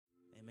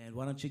Amen.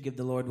 Why don't you give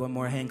the Lord one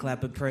more hand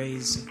clap of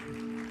praise?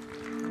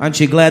 Aren't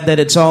you glad that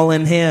it's all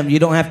in Him? You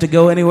don't have to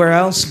go anywhere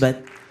else,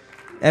 but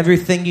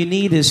everything you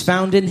need is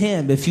found in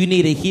Him. If you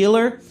need a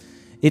healer,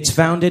 it's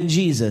found in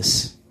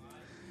Jesus.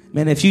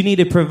 Man, if you need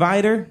a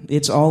provider,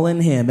 it's all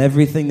in Him.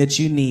 Everything that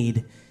you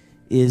need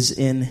is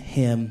in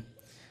Him.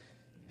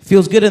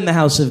 Feels good in the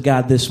house of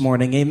God this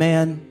morning,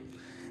 amen.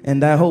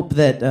 And I hope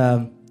that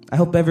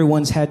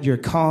everyone's had your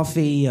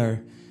coffee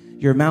or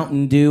your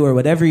Mountain Dew or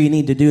whatever you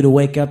need to do to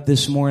wake up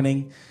this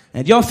morning.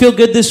 And y'all feel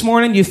good this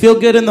morning? You feel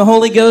good in the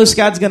Holy Ghost?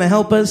 God's going to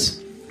help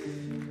us.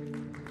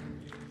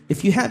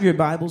 If you have your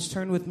Bibles,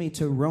 turn with me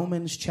to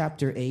Romans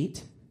chapter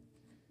 8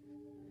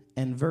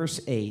 and verse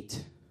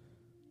 8.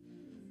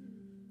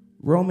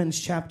 Romans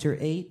chapter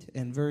 8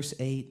 and verse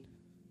 8.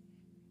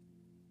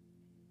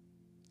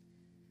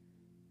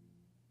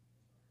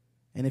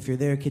 And if you're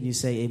there, can you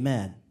say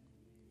amen?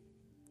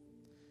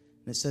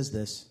 And it says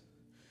this.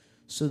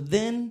 So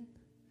then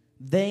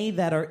they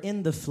that are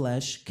in the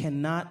flesh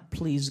cannot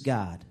please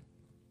God.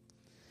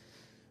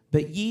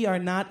 But ye are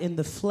not in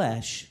the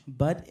flesh,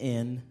 but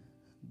in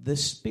the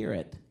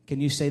Spirit. Can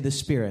you say the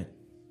Spirit?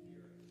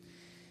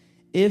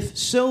 If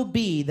so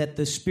be that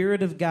the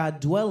Spirit of God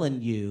dwell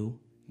in you,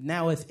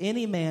 now if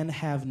any man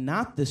have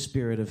not the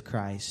Spirit of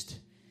Christ,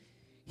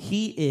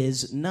 he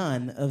is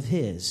none of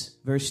his.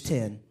 Verse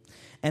 10.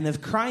 And if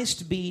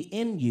Christ be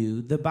in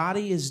you, the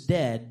body is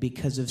dead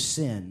because of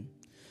sin,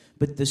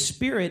 but the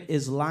Spirit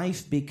is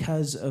life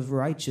because of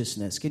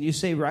righteousness. Can you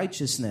say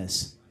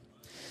righteousness?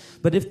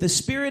 But if the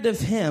Spirit of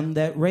him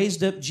that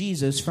raised up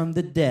Jesus from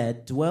the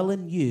dead dwell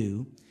in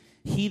you,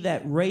 he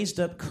that raised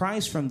up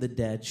Christ from the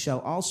dead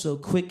shall also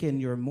quicken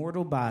your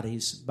mortal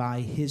bodies by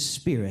his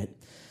Spirit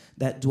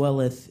that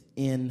dwelleth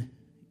in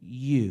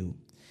you.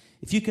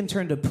 If you can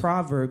turn to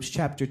Proverbs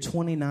chapter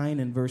 29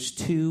 and verse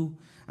 2,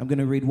 I'm going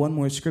to read one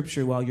more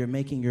scripture while you're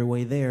making your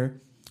way there.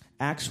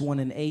 Acts 1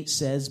 and 8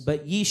 says,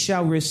 But ye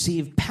shall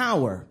receive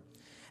power.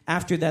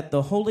 After that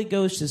the Holy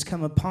Ghost is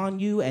come upon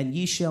you, and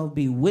ye shall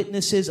be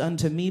witnesses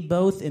unto me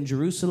both in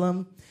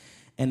Jerusalem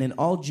and in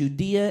all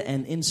Judea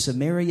and in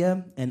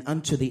Samaria and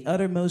unto the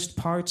uttermost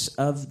parts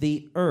of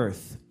the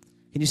earth.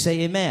 Can you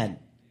say amen?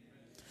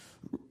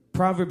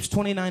 Proverbs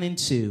 29 and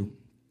 2.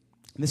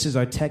 This is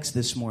our text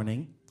this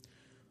morning.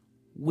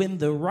 When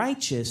the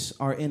righteous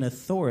are in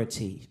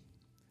authority,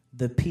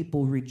 the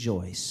people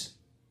rejoice.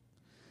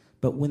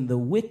 But when the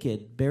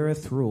wicked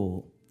beareth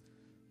rule,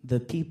 the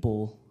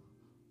people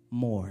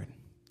mourn.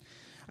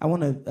 I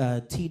want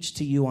to teach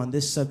to you on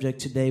this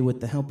subject today with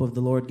the help of the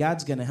Lord.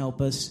 God's going to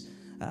help us.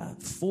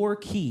 4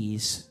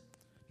 keys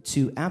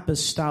to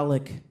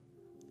apostolic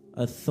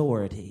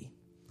authority.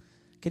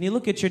 Can you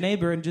look at your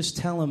neighbor and just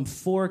tell him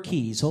 4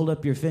 keys? Hold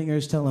up your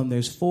fingers. Tell him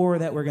there's 4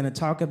 that we're going to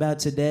talk about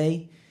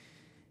today.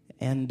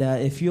 And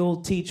if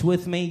you'll teach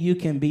with me, you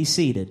can be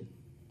seated.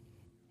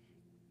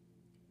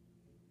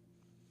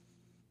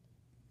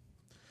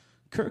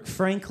 Kirk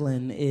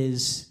Franklin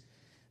is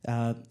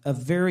a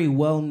very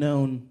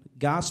well-known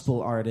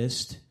gospel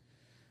artist,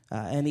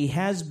 and he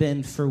has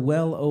been for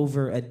well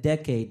over a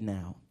decade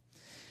now.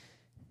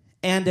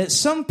 And at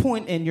some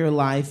point in your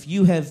life,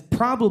 you have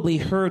probably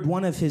heard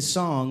one of his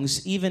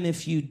songs, even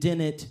if you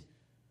didn't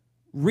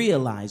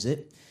realize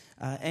it.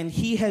 And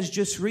he has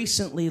just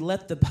recently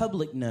let the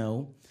public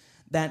know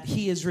that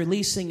he is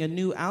releasing a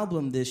new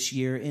album this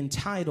year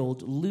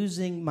entitled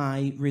Losing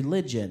My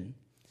Religion.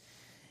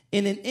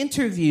 In an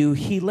interview,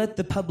 he let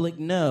the public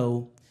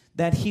know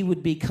that he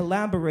would be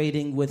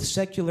collaborating with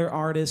secular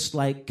artists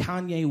like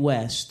Kanye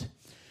West,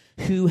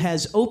 who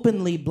has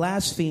openly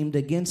blasphemed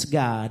against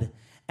God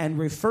and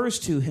refers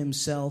to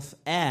himself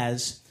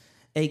as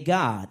a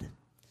god.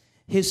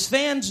 His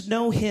fans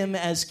know him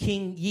as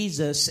King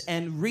Jesus,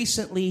 and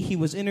recently he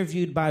was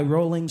interviewed by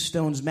Rolling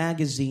Stones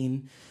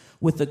magazine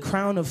with a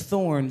crown of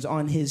thorns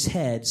on his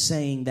head,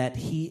 saying that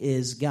he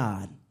is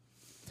God.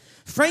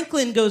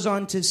 Franklin goes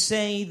on to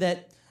say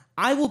that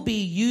I will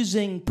be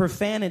using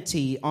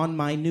profanity on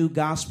my new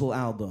gospel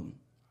album.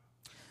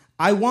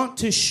 I want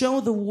to show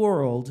the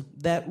world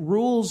that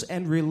rules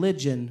and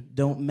religion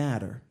don't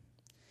matter.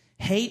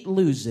 Hate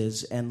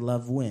loses and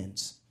love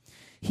wins.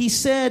 He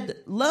said,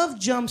 love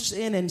jumps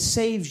in and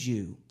saves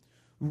you.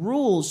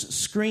 Rules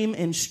scream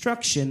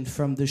instruction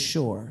from the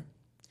shore.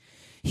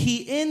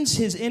 He ends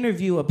his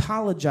interview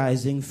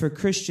apologizing for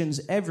Christians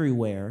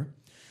everywhere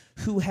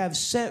who have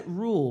set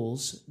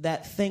rules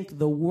that think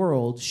the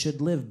world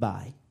should live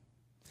by.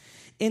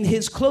 In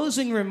his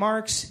closing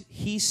remarks,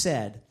 he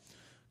said,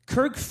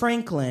 Kirk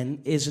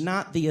Franklin is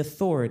not the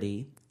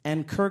authority,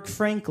 and Kirk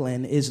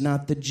Franklin is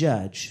not the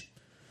judge.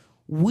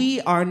 We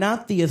are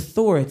not the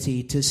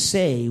authority to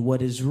say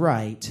what is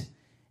right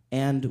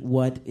and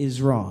what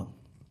is wrong.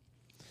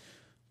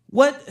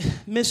 What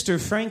Mr.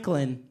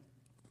 Franklin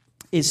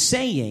is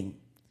saying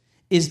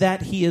is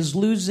that he is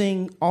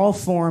losing all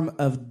form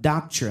of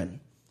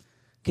doctrine.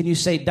 Can you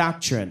say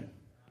doctrine?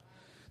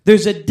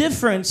 There's a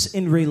difference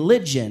in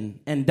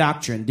religion and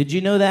doctrine. Did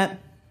you know that?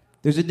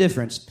 There's a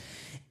difference.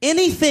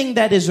 Anything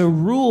that is a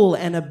rule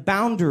and a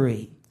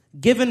boundary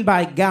given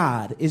by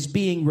God is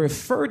being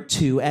referred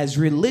to as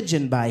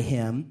religion by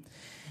him,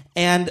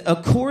 and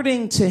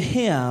according to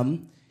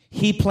him,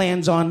 he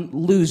plans on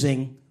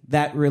losing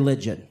that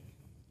religion.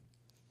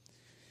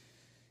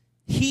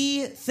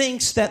 He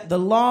thinks that the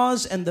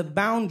laws and the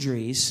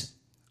boundaries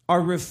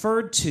are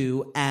referred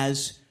to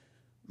as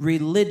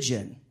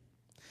religion.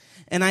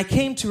 And I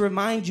came to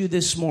remind you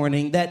this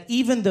morning that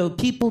even though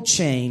people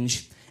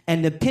change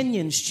and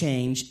opinions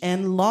change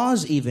and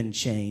laws even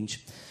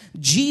change,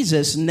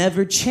 Jesus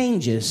never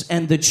changes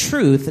and the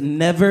truth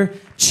never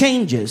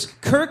changes.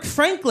 Kirk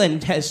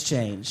Franklin has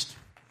changed.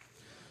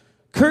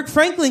 Kirk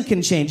Franklin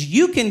can change.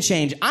 You can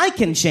change. I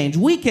can change.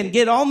 We can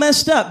get all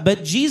messed up,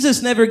 but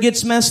Jesus never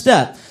gets messed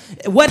up.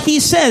 What he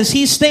says,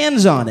 he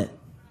stands on it.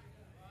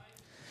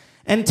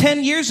 And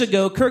 10 years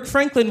ago, Kirk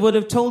Franklin would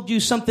have told you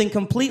something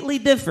completely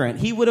different.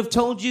 He would have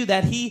told you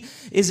that he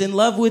is in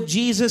love with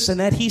Jesus and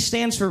that he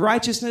stands for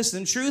righteousness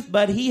and truth,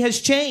 but he has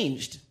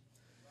changed.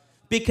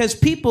 Because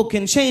people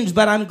can change,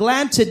 but I'm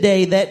glad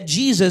today that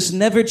Jesus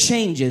never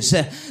changes.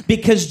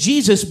 Because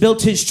Jesus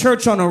built his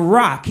church on a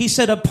rock. He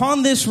said,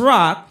 upon this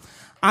rock,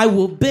 I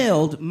will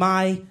build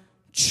my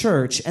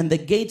church, and the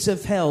gates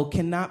of hell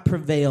cannot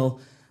prevail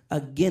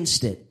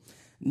against it.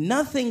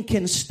 Nothing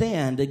can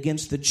stand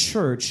against the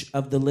church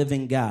of the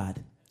living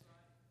God.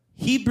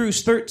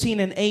 Hebrews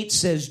 13:8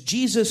 says,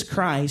 Jesus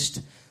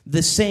Christ,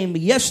 the same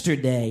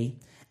yesterday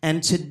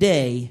and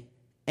today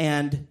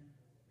and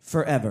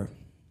forever.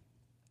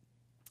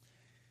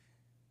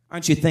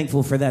 Aren't you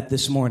thankful for that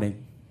this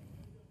morning?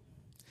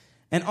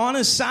 And on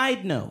a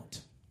side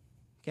note,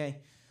 okay,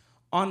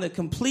 on a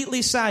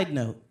completely side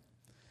note,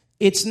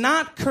 it's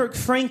not Kirk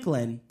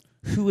Franklin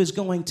who is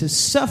going to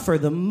suffer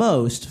the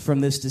most from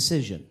this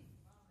decision.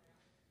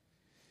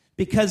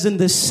 Because in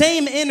the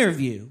same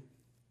interview,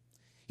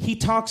 he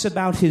talks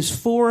about his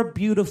 4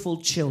 beautiful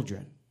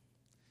children.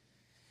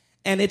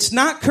 And it's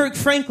not Kirk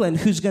Franklin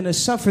who's going to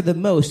suffer the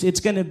most. It's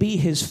going to be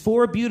his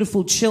 4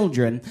 beautiful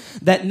children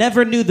that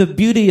never knew the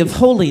beauty of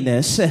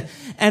holiness.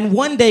 And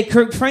one day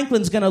Kirk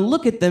Franklin's going to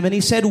look at them and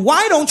he said,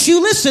 why don't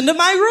you listen to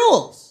my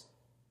rules?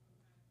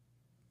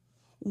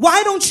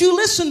 Why don't you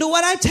listen to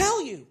what I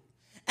tell you?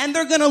 And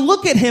they're going to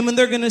look at him and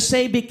they're going to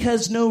say,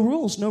 because no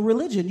rules, no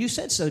religion. You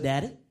said so,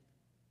 Daddy.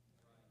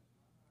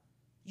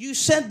 You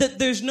said that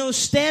there's no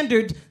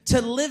standard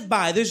to live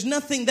by. There's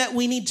nothing that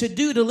we need to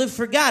do to live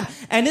for God.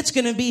 And it's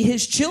going to be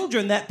his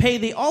children that pay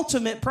the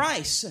ultimate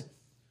price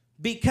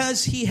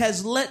because he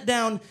has let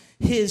down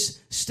his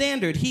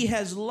standard. He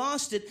has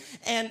lost it.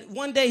 And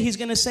one day he's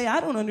going to say, I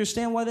don't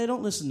understand why they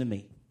don't listen to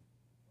me.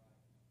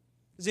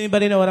 Does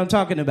anybody know what I'm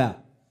talking about?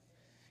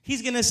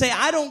 He's going to say,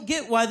 I don't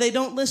get why they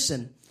don't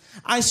listen.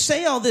 I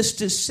say all this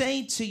to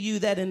say to you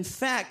that, in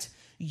fact,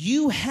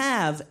 you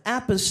have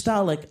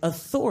apostolic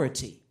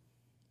authority.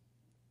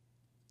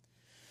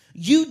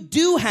 You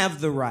do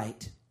have the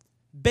right,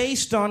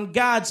 based on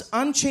God's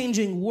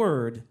unchanging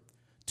word,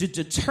 to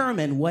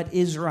determine what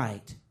is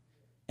right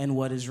and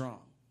what is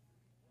wrong.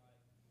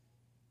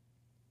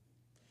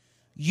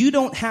 You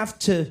don't have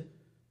to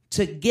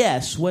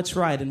guess what's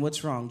right and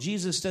what's wrong.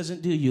 Jesus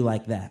doesn't do you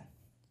like that.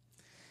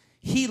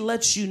 He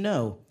lets you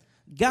know.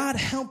 God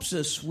helps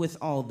us with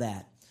all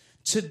that.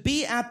 To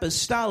be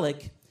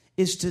apostolic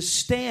is to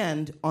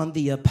stand on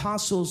the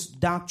apostles'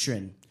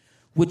 doctrine,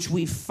 which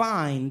we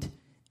find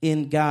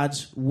in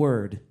God's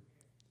word.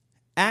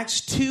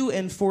 Acts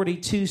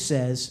 2:42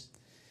 says,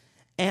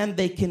 and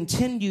they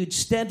continued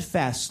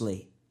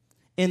steadfastly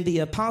in the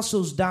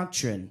apostles'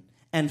 doctrine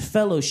and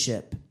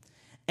fellowship,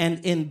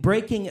 and in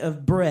breaking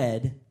of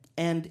bread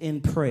and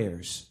in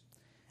prayers.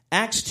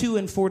 Acts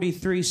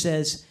 2:43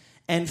 says,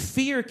 and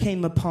fear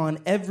came upon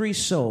every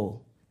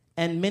soul,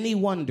 and many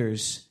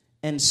wonders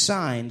and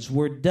signs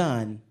were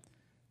done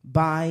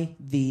by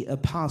the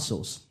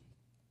apostles.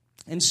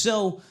 And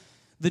so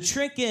the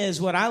trick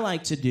is, what I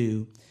like to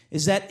do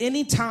is that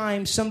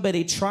anytime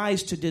somebody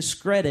tries to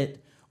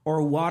discredit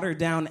or water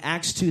down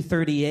Acts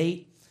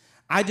 2:38,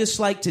 I just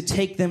like to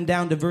take them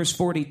down to verse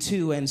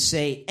 42 and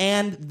say,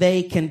 and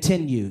they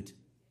continued.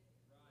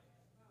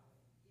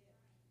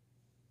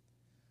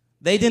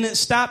 They didn't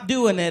stop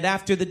doing it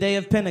after the day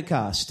of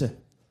Pentecost.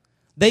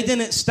 They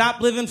didn't stop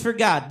living for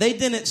God. They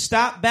didn't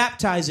stop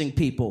baptizing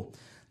people.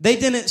 They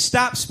didn't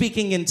stop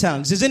speaking in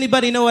tongues. Does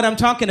anybody know what I'm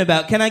talking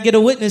about? Can I get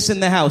a witness in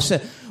the house?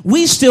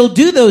 We still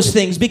do those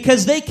things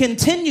because they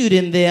continued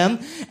in them,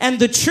 and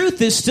the truth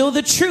is still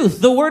the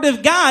truth. The word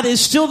of God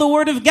is still the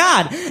word of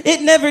God.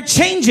 It never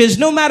changes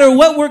no matter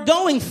what we're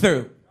going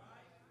through.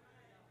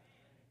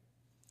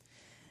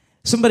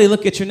 Somebody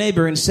look at your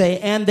neighbor and say,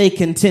 and they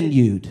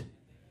continued.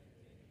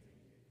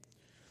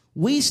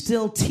 We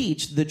still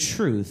teach the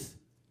truth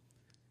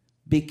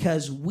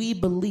because we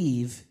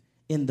believe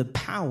in the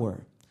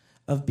power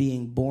of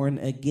being born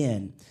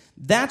again.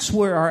 That's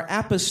where our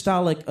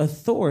apostolic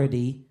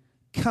authority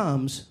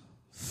comes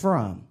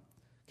from.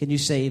 Can you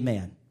say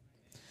amen?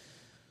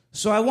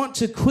 So I want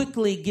to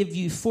quickly give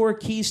you 4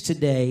 keys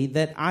today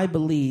that I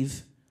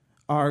believe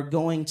are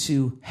going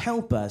to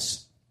help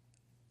us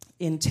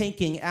in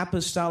taking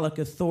apostolic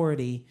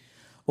authority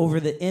over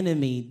the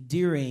enemy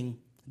during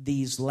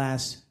these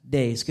last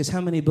days. Because how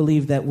many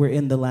believe that we're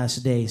in the last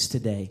days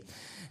today?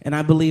 And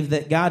I believe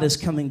that God is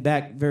coming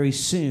back very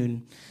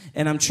soon.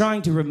 And I'm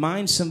trying to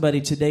remind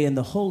somebody today in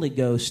the Holy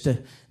Ghost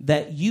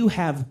that you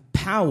have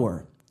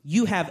power.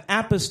 You have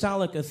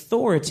apostolic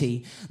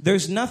authority.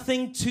 There's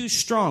nothing too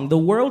strong. The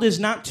world is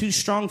not too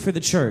strong for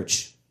the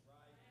church.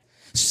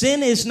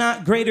 Sin is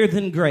not greater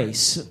than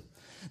grace.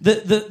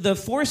 The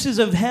forces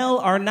of hell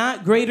are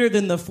not greater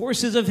than the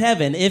forces of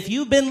heaven. If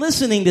you've been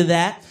listening to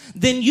that,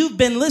 then you've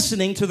been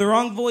listening to the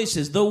wrong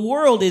voices. The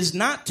world is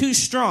not too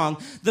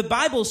strong. The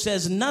Bible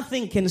says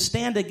nothing can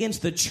stand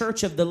against the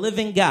church of the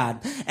living God.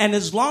 And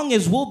as long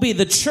as we'll be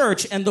the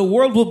church and the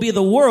world will be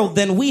the world,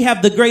 then we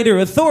have the greater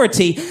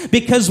authority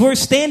because we're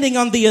standing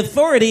on the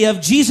authority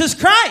of Jesus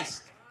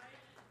Christ.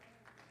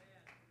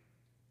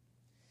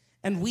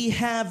 And we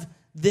have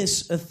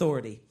this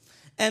authority.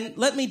 And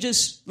let me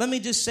just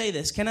say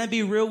this. Can I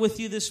be real with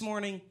you this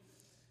morning?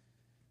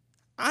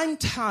 I'm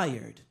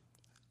tired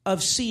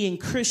of seeing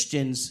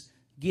Christians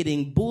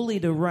getting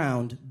bullied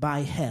around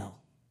by hell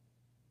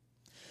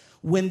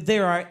when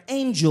there are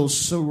angels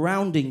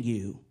surrounding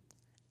you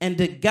and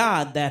a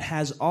God that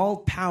has all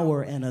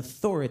power and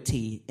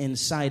authority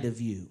inside of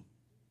you.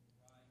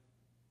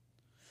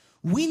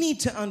 We need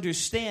to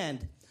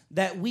understand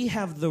that we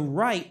have the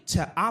right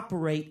to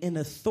operate in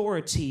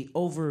authority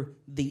over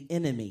the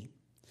enemy.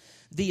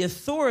 The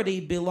authority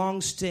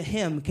belongs to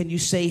him. Can you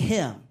say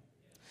him?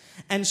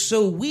 And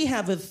so we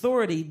have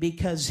authority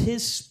because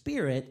his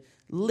spirit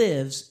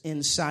lives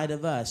inside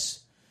of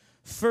us.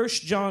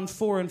 1 John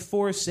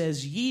 4:4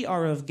 says, "Ye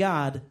are of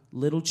God,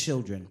 little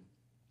children,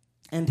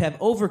 and have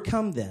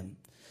overcome them,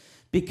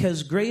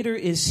 because greater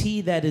is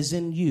he that is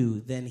in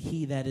you than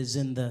he that is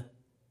in the."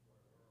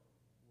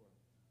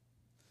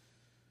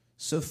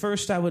 So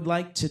first I would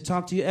like to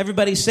talk to you.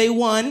 Everybody say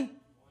one.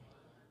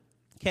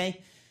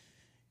 Okay.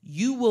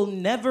 You will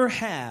never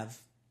have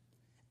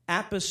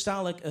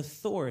apostolic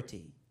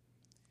authority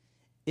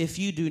if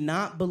you do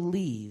not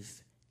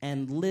believe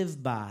and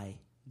live by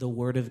the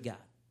Word of God.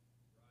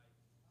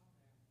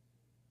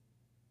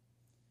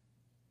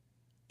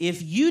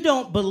 If you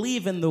don't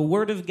believe in the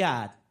Word of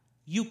God,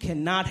 you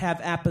cannot have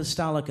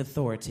apostolic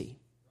authority.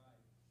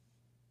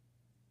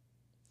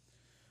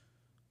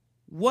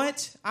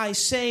 What I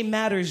say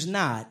matters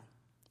not,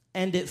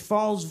 and it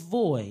falls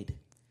void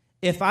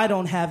if I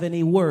don't have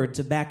any word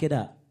to back it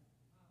up.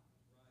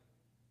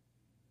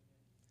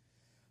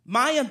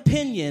 My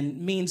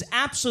opinion means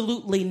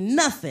absolutely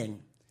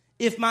nothing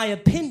if my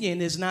opinion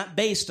is not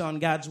based on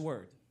God's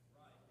word.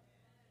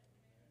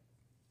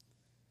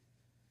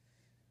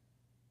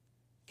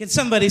 Can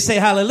somebody say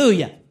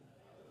hallelujah?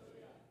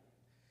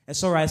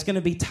 That's all right. It's going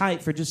to be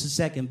tight for just a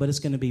second, but it's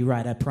going to be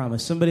right, I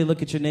promise. Somebody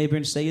look at your neighbor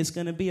and say, it's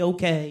going to be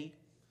okay.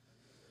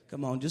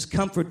 Come on, just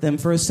comfort them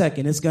for a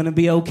second. It's going to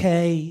be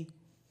okay.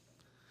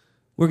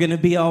 We're going to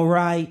be all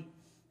right.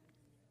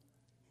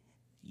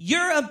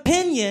 Your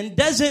opinion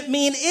doesn't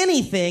mean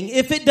anything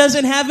if it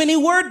doesn't have any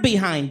word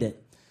behind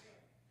it.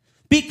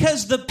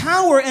 Because the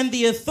power and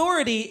the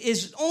authority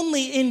is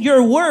only in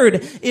your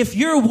word if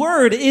your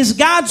word is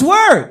God's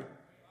word.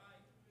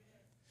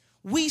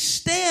 We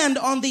stand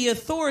on the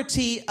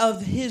authority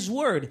of his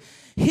word.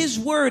 His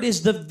word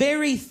is the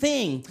very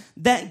thing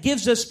that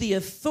gives us the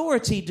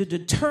authority to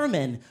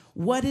determine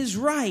what is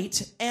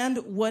right and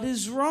what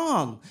is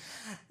wrong.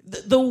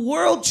 The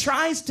world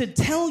tries to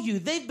tell you,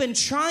 they've been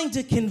trying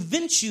to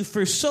convince you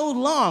for so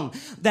long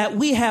that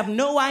we have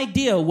no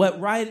idea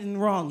what right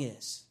and wrong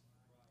is.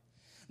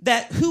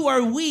 That who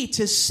are we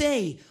to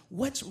say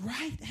what's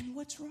right and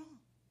what's wrong?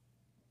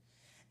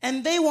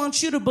 And they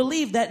want you to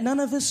believe that none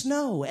of us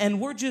know.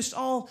 And we're just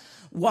all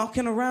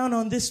walking around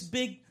on this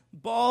big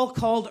ball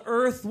called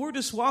Earth. We're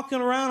just walking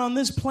around on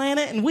this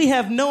planet and we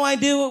have no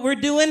idea what we're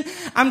doing.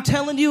 I'm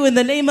telling you, in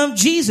the name of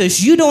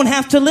Jesus, you don't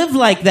have to live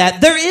like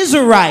that. There is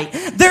a right.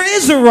 There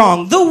is a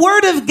wrong. The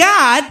Word of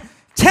God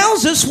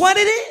tells us what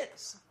it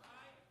is.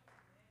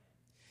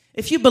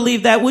 If you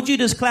believe that, would you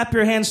just clap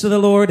your hands to the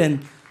Lord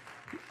and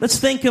let's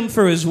thank him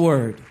for his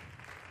word.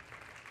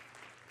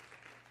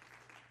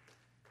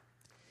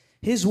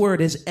 His word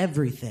is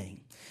everything.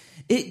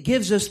 It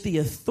gives us the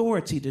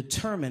authority to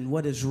determine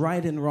what is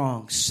right and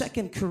wrong.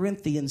 2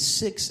 Corinthians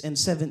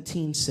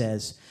 6:17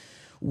 says,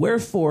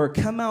 "Wherefore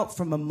come out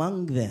from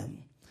among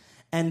them,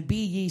 and be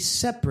ye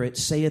separate,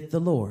 saith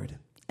the Lord,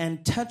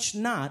 and touch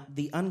not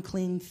the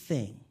unclean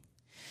thing,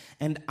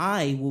 and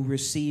I will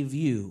receive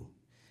you."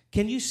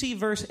 Can you see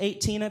verse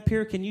 18 up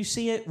here? Can you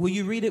see it? Will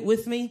you read it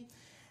with me?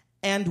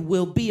 "And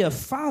will be a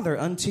father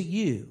unto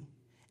you,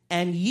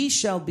 and ye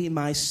shall be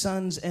my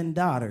sons and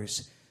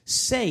daughters,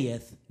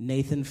 saith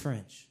Nathan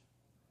French."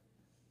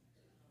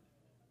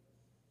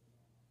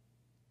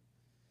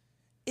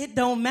 It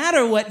don't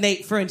matter what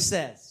Nate French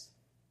says.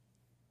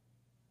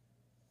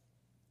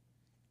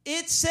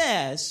 It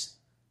says,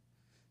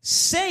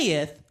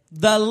 saith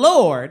the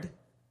Lord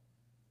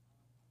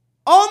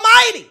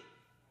Almighty.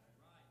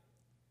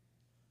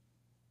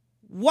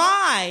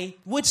 Why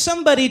would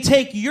somebody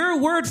take your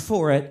word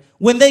for it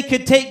when they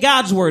could take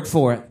God's word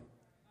for it?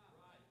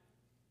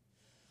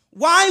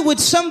 Why would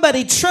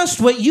somebody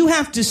trust what you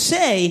have to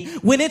say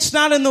when it's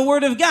not in the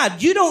Word of God?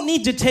 You don't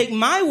need to take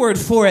my word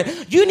for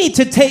it. You need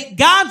to take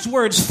God's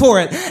words for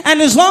it.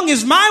 And as long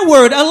as my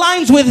word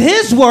aligns with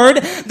His word,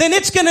 then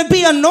it's going to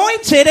be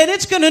anointed and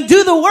it's going to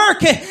do the work.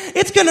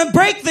 It's going to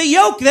break the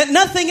yoke that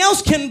nothing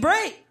else can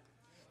break.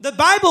 The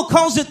Bible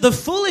calls it the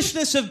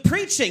foolishness of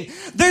preaching.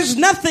 There's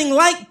nothing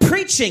like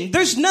preaching.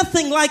 There's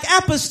nothing like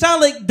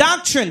apostolic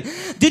doctrine.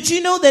 Did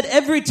you know that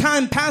every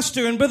time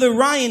Pastor and Brother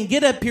Ryan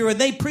get up here and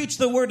they preach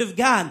the Word of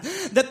God,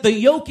 that the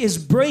yoke is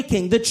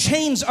breaking, the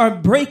chains are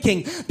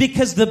breaking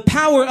because the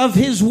power of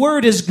His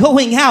Word is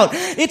going out.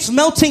 It's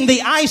melting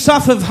the ice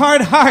off of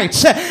hard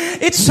hearts.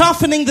 It's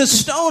softening the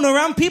stone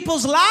around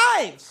people's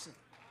lives.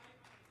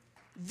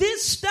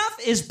 This stuff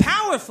is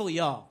powerful,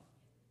 y'all.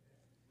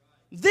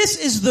 This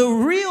is the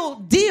real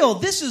deal.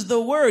 This is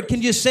the word.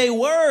 Can you say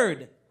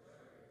word?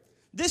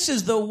 This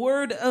is the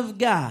word of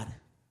God.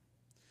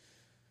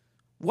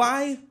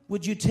 Why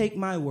would you take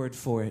my word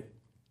for it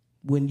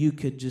when you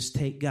could just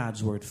take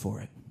God's word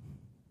for it?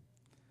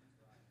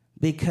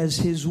 Because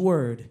His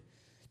word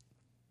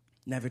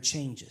never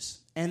changes.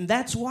 And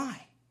that's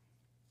why.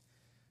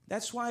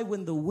 That's why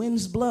when the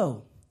winds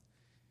blow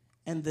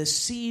and the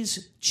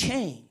seas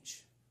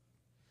change,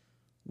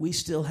 we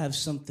still have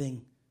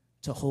something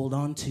to hold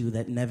on to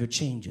that never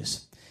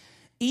changes.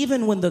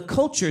 Even when the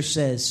culture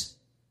says,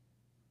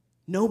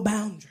 no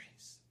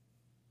boundaries,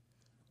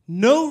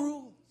 no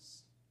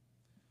rules,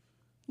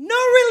 no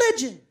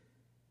religion.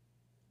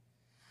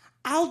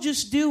 I'll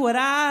just do what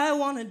I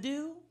want to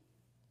do,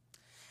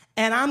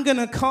 and I'm going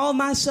to call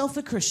myself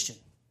a Christian.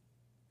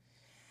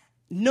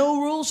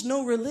 No rules,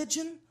 no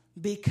religion,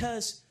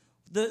 because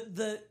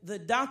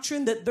the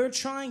doctrine that they're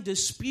trying to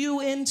spew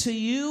into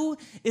you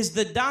is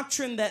the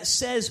doctrine that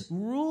says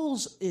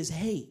rules is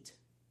hate.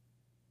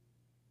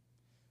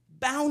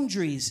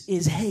 Boundaries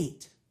is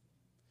hate.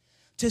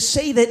 To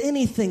say that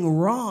anything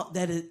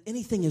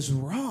is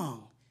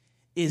wrong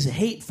is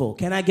hateful.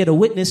 Can I get a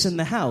witness in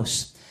the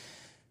house?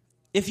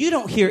 If you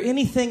don't hear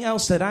anything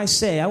else that I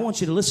say, I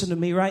want you to listen to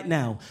me right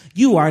now.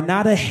 You are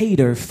not a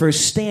hater for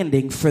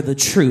standing for the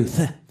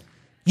truth.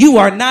 You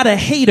are not a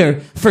hater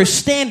for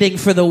standing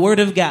for the Word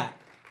of God.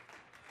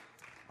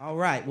 All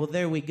right, well,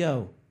 there we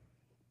go.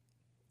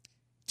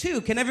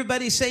 2, can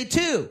everybody say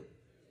 2?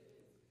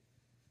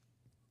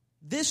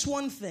 This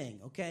one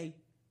thing, okay,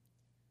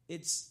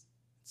 it's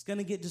going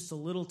to get just a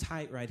little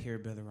tight right here,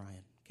 Brother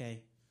Ryan,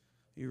 okay?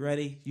 You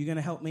ready? You going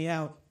to help me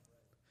out?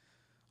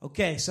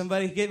 Okay,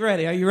 somebody get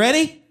ready. Are you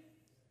ready?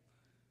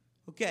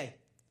 Okay,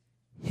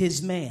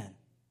 His man.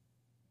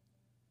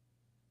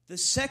 The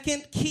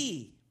second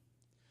key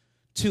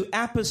to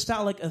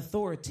apostolic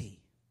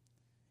authority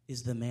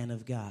is the man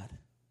of God.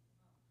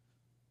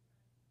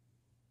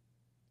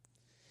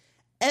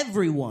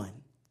 Everyone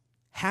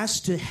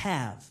has to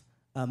have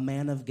a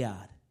man of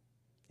God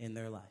in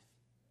their life.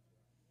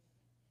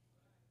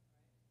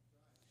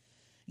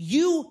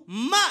 You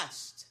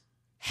must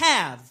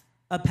have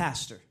a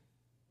pastor.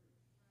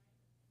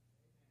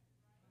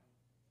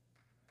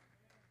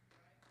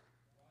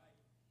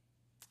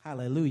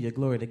 Hallelujah.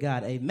 Glory to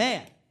God.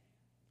 Amen.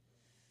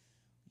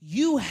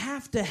 You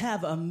have to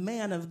have a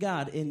man of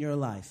God in your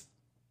life.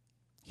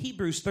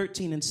 Hebrews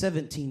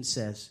 13:17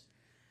 says,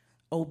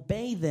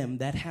 obey them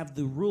that have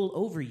the rule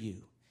over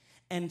you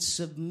and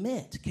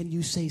submit. Can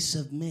you say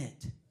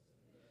submit?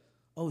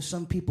 Oh,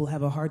 some people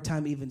have a hard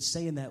time even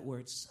saying that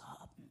word. Submit?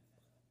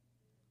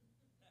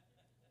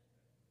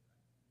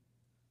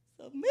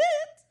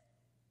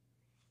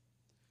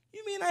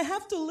 You mean I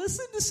have to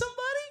listen to somebody?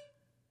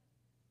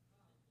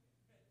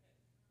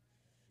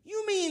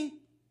 You mean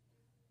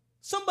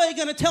somebody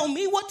going to tell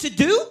me what to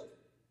do?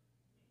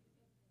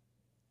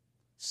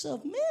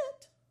 Submit.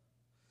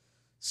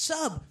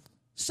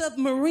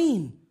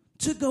 Submarine,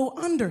 to go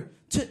under,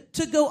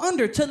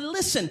 to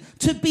listen,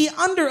 to be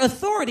under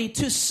authority,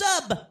 to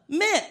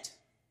submit.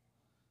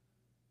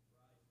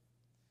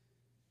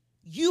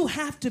 You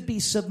have to be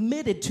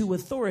submitted to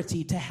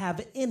authority to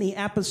have any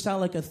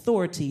apostolic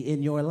authority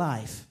in your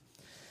life.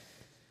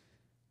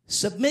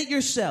 Submit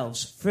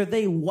yourselves, for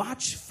they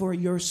watch for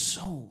your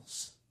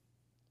souls,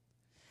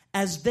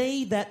 as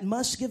they that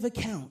must give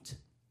account,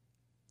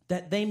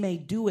 that they may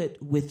do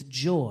it with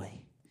joy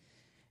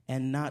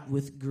and not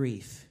with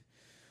grief,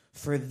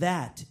 for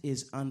that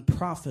is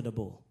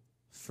unprofitable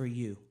for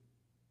you.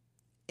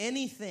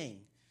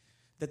 Anything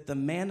that the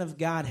man of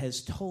God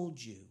has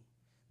told you,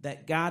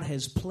 that God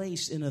has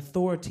placed in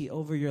authority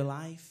over your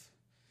life,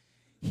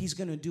 He's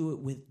going to do it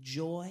with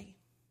joy,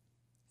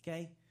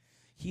 okay?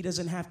 He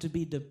doesn't have to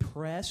be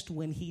depressed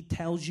when He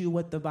tells you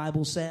what the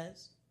Bible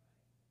says.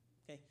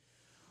 Okay?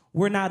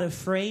 We're not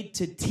afraid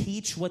to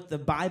teach what the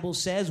Bible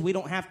says. We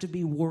don't have to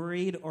be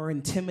worried or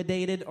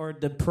intimidated or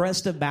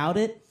depressed about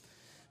it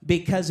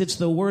because it's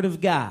the Word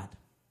of God.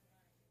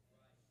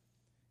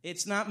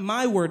 It's not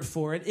my word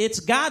for it.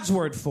 It's God's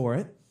word for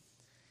it.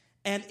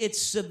 And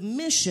it's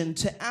submission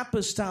to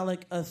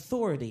apostolic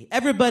authority.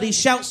 Everybody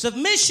shout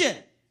submission.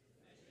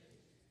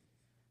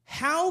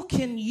 How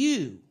can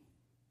you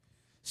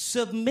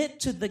Submit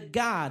to the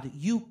God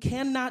you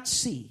cannot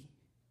see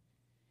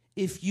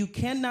if you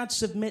cannot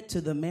submit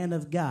to the man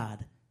of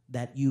God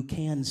that you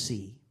can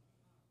see.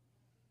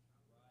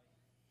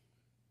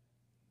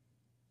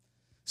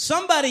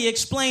 Somebody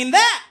explain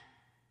that.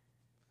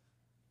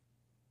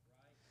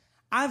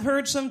 I've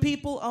heard some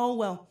people, oh,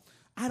 well,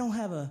 I don't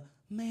have a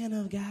man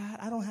of God.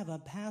 I don't have a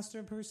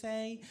pastor per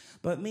se,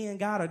 but me and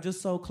God are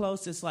just so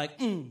close. It's like,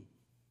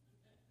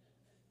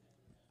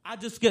 I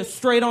just get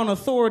straight on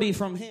authority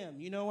from him.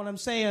 You know what I'm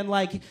saying?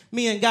 Like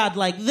me and God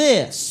like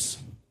this.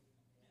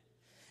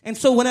 And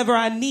so whenever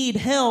I need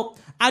help,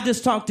 I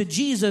just talk to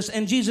Jesus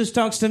and Jesus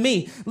talks to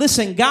me.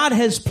 Listen, God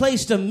has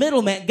placed a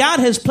middleman. God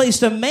has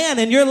placed a man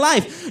in your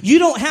life. You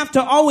don't have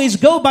to always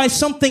go by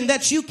something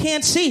that you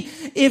can't see.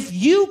 If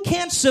you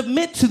can't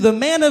submit to the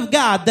man of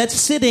God that's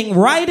sitting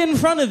right in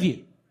front of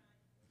you,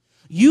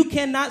 you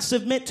cannot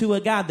submit to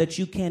a God that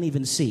you can't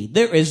even see.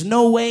 There is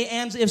no way,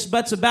 ands, ifs,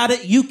 buts about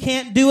it. You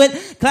can't do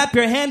it. Clap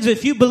your hands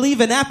if you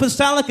believe in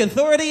apostolic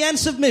authority and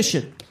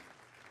submission.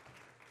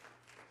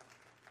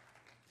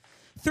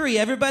 3.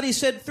 Everybody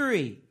said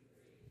 3.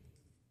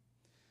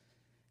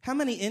 How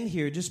many in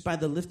here, just by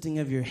the lifting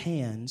of your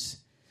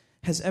hands,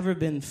 has ever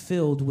been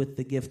filled with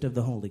the gift of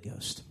the Holy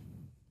Ghost?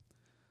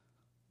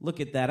 Look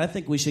at that. I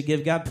think we should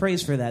give God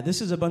praise for that. This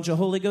is a bunch of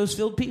Holy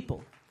Ghost-filled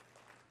people.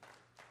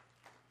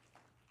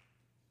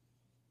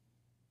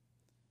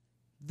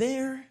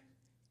 There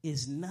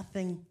is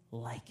nothing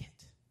like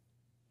it.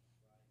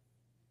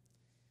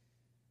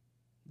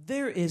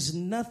 There is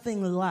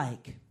nothing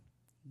like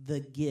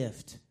the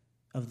gift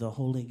of the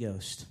Holy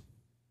Ghost.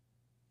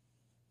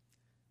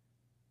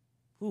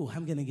 Ooh,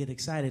 I'm going to get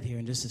excited here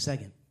in just a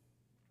second.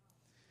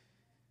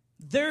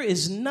 There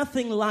is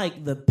nothing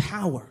like the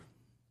power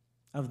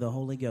of the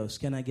Holy Ghost.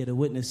 Can I get a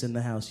witness in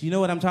the house? You know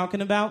what I'm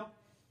talking about?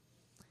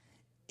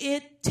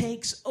 It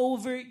takes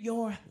over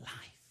your life.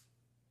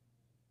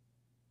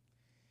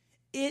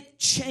 It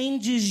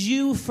changes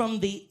you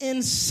from the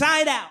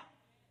inside out.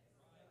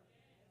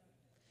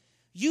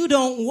 You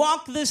don't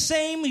walk the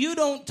same. You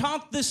don't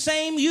talk the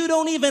same. You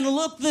don't even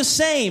look the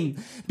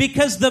same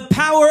because the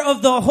power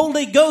of the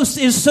Holy Ghost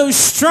is so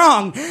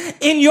strong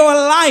in your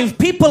life.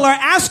 People are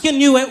asking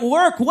you at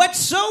work, what's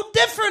so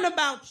different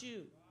about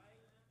you?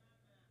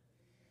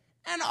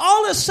 And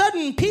all of a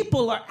sudden,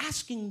 people are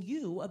asking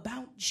you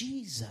about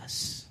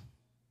Jesus.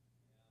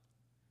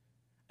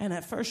 And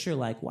at first, you're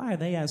like, why are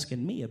they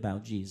asking me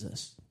about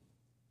Jesus?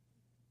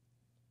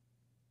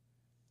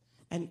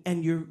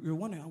 And you're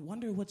wondering, I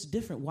wonder what's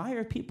different. Why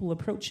are people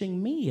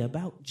approaching me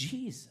about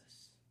Jesus?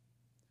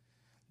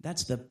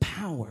 That's the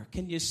power.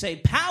 Can you say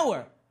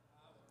power?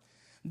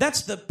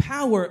 That's the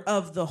power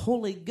of the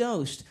Holy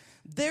Ghost.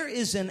 There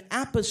is an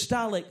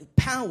apostolic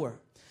power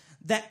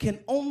that can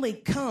only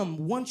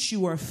come once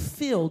you are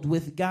filled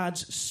with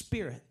God's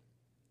Spirit.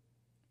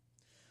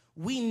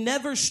 We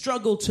never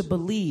struggle to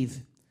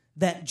believe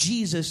that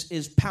Jesus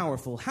is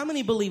powerful. How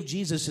many believe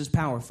Jesus is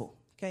powerful?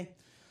 Okay.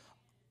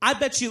 I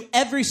bet you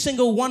every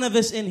single one of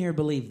us in here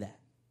believe that.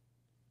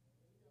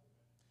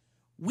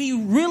 We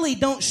really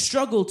don't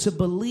struggle to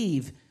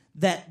believe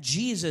that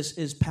Jesus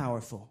is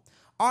powerful.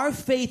 Our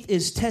faith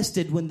is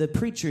tested when the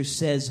preacher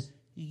says,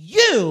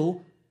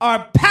 you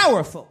are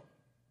powerful.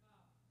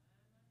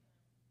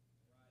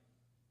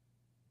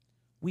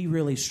 We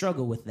really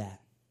struggle with that.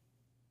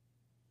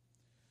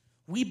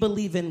 We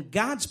believe in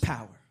God's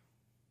power.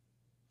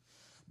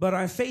 But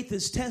our faith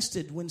is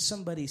tested when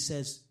somebody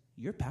says,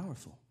 you're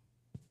powerful.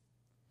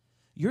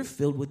 You're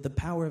filled with the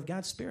power of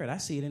God's Spirit. I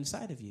see it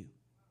inside of you.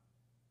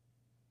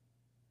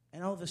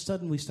 And all of a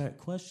sudden we start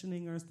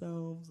questioning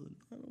ourselves. And,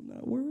 I'm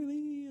not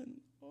worthy. And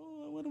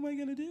what am I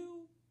going to do?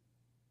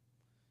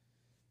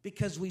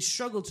 Because we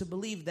struggle to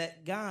believe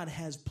that God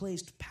has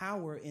placed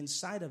power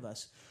inside of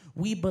us.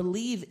 We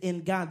believe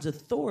in God's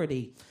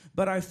authority,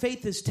 but our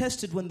faith is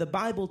tested when the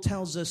Bible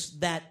tells us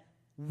that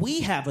we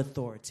have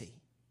authority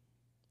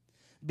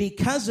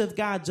because of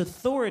God's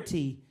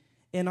authority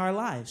in our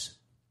lives.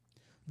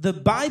 The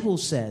Bible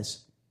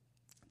says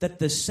that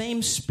the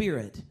same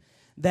Spirit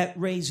that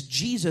raised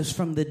Jesus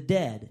from the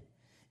dead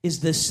is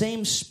the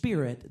same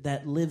Spirit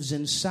that lives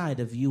inside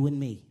of you and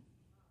me.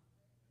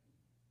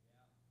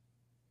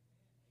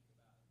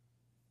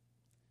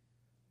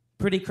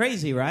 Pretty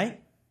crazy, right?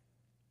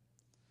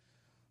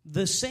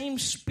 The same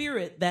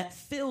Spirit that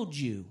filled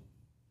you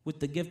with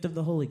the gift of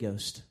the Holy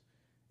Ghost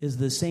is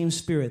the same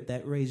Spirit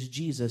that raised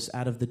Jesus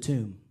out of the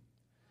tomb.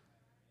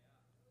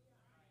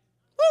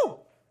 Woo!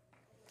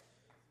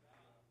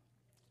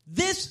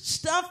 This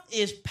stuff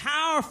is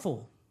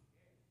powerful.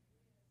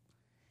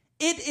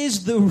 It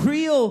is the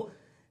real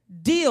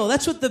deal.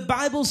 That's what the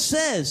Bible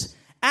says.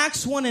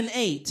 Acts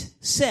 1:8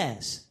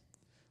 says,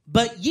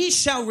 but ye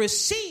shall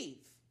receive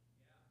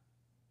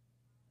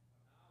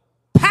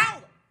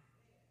power.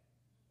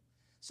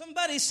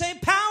 Somebody say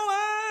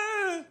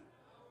power.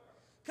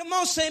 Come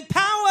on, say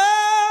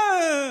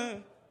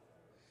power.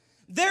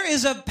 There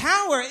is a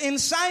power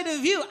inside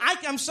of you.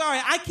 I'm sorry,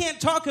 I can't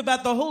talk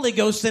about the Holy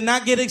Ghost and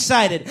not get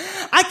excited.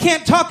 I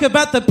can't talk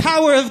about the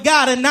power of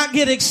God and not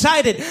get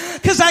excited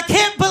because I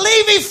can't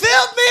believe He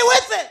filled me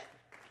with it.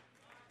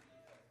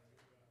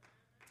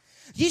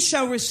 Ye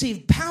shall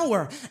receive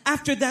power.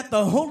 After that,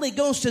 the Holy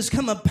Ghost has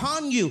come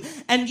upon you,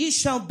 and ye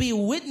shall be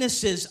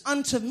witnesses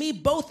unto me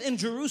both in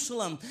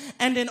Jerusalem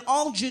and in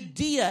all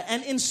Judea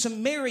and in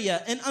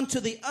Samaria and unto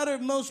the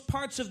uttermost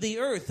parts of the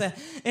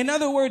earth. In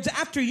other words,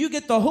 after you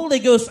get the Holy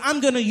Ghost,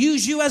 I'm going to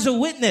use you as a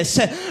witness.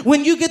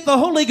 When you get the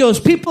Holy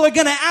Ghost, people are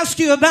going to ask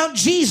you about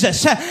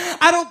Jesus.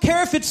 I don't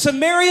care if it's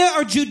Samaria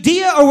or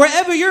Judea or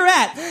wherever you're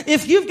at.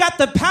 If you've got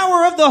the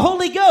power of the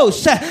Holy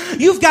Ghost,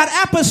 you've got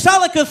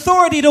apostolic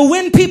authority to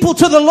win people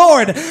to the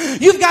Lord.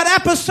 You've got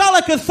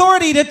apostolic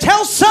authority to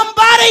tell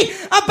somebody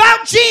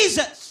about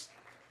Jesus.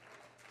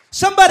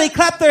 Somebody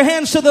clap their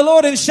hands to the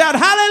Lord and shout,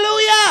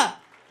 hallelujah.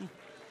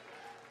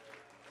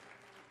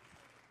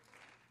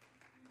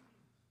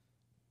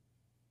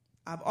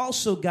 I've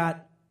also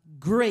got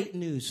great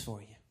news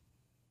for you.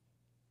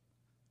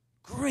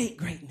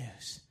 Great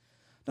news.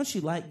 Don't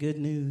you like good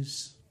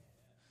news?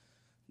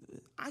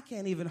 I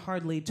can't even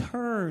hardly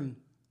turn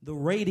the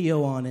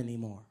radio on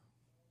anymore.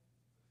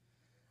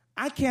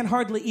 I can't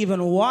hardly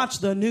even watch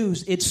the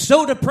news. It's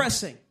so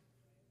depressing.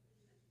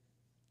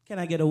 Can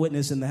I get a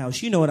witness in the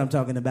house? You know what I'm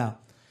talking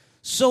about.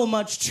 So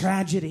much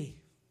tragedy.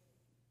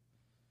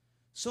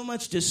 So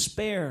much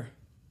despair.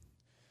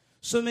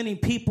 So many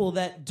people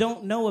that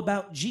don't know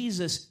about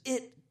Jesus.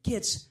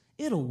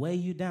 It'll weigh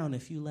you down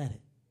if you let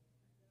it.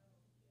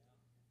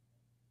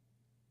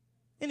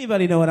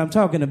 Anybody know what I'm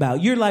talking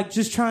about? You're like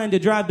just trying to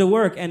drive to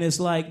work and it's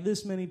like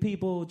this many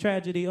people,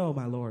 tragedy. Oh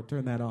my Lord,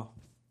 turn that off.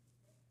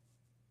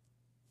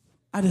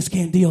 I just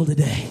can't deal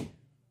today.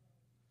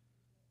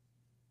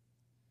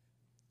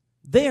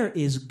 There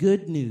is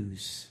good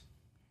news.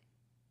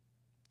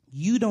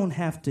 You don't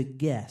have to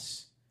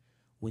guess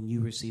when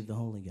you receive the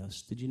Holy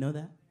Ghost. Did you know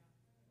that?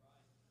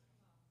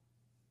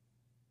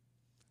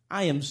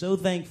 I am so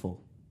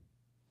thankful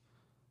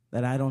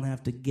that I don't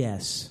have to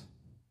guess.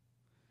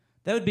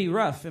 That would be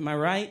rough, am I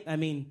right? I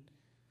mean,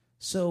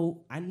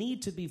 so I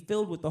need to be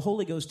filled with the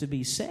Holy Ghost to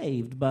be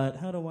saved, but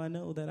how do I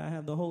know that I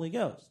have the Holy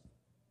Ghost?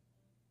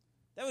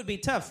 That would be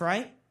tough,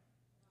 right?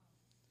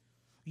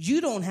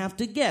 You don't have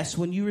to guess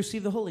when you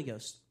receive the Holy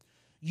Ghost.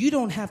 You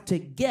don't have to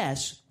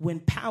guess when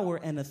power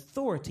and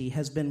authority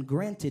has been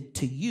granted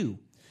to you.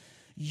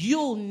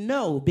 You'll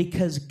know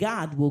because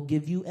God will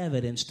give you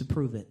evidence to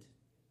prove it.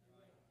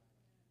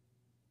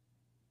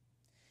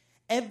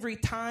 Every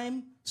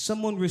time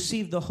someone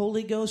received the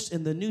Holy Ghost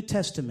in the New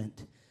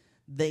Testament,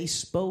 they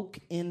spoke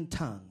in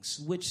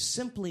tongues, which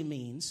simply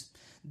means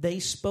they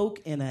spoke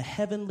in a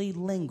heavenly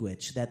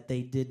language that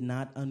they did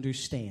not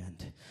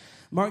understand.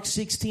 Mark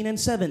 16 and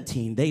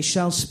 17, they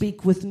shall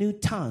speak with new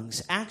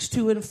tongues. Acts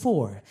 2 and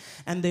 4,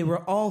 and they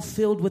were all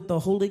filled with the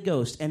Holy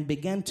Ghost and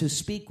began to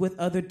speak with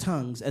other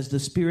tongues as the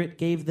Spirit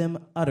gave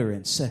them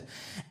utterance.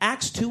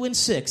 Acts 2 and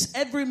 6,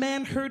 every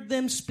man heard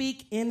them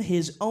speak in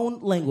his own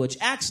language.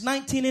 Acts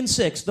 19 and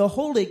 6, the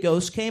Holy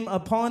Ghost came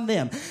upon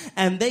them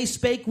and they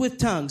spake with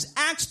tongues.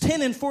 Acts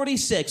 10 and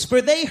 46,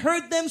 for they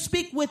heard them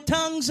speak with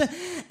tongues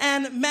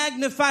and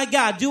magnify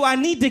God. Do I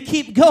need to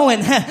keep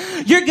going?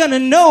 You're going to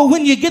know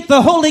when you get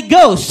the Holy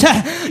Ghost.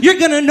 You're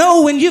going to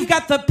know when you've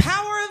got the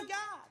power of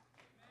God.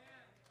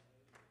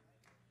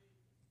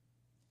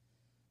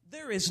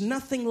 There is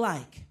nothing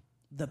like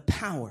the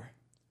power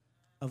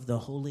of the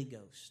Holy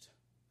Ghost.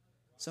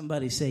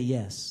 Somebody say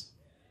yes.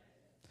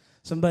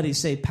 Somebody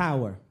say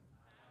power.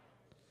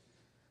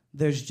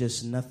 There's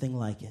just nothing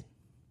like it.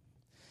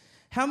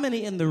 How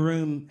many in the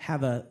room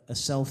have a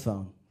cell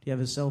phone? Do you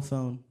have a cell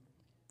phone?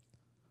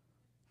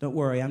 Don't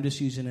worry, I'm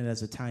just using it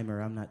as a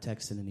timer. I'm not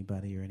texting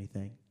anybody or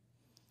anything.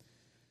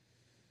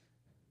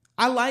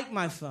 I like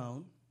my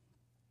phone.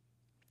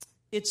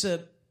 It's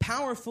a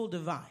powerful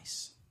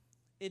device.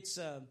 It's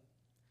a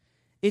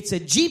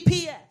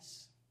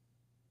GPS.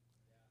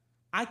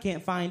 I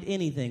can't find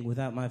anything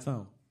without my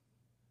phone.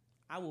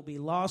 I will be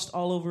lost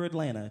all over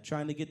Atlanta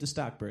trying to get to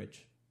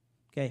Stockbridge.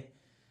 Okay?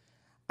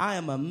 I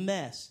am a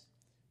mess.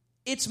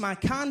 It's my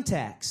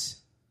contacts.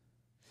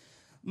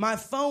 My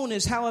phone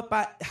is how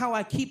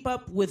I keep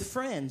up with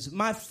friends.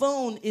 My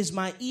phone is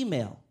my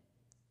email.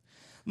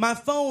 My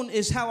phone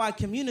is how I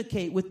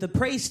communicate with the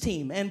praise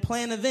team and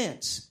plan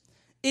events.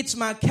 It's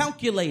my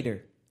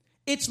calculator.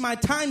 It's my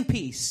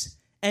timepiece.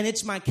 And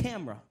it's my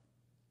camera.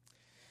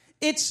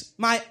 It's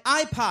my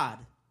iPod.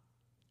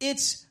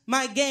 It's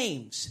my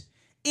games.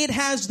 It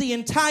has the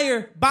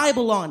entire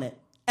Bible on it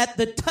at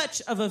the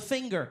touch of a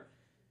finger.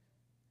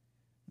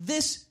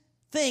 This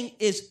thing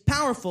is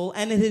powerful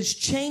and it has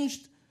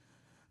changed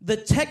the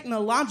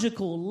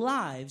technological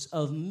lives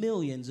of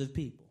millions of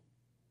people.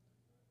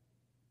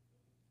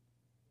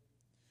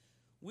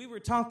 We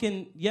were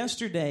talking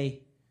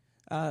yesterday,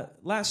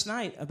 last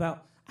night,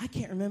 about I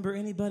can't remember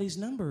anybody's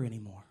number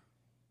anymore.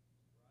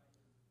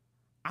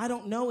 I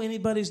don't know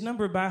anybody's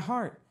number by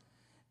heart.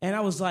 And I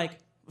was like,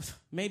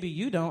 maybe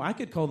you don't. I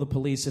could call the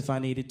police if I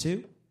needed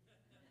to.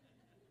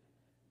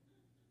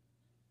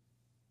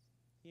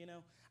 You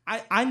know,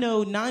 I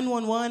know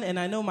 911 and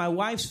I know my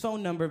wife's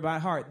phone number by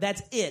heart.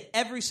 That's it.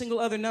 Every single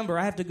other number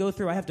I have to go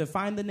through. I have to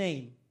find the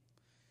name.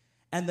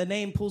 And the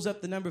name pulls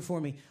up the number for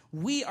me.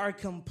 We are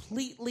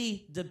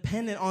completely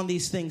dependent on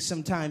these things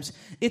sometimes.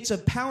 It's a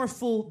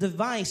powerful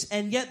device,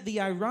 and yet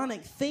the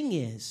ironic thing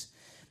is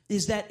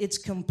that it's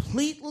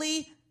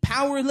completely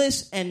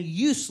powerless and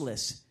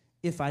useless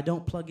if I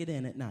don't plug it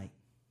in at night.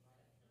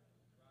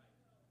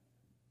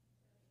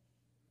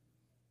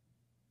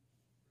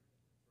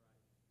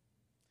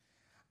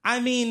 I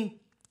mean,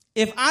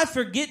 if I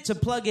forget to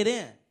plug it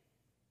in,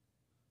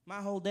 my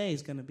whole day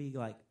is going to be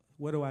like,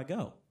 where do I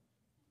go?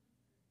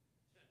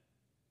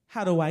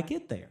 How do I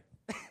get there?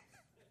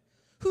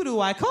 Who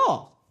do I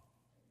call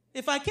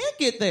if I can't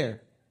get there?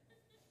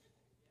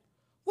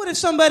 What if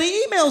somebody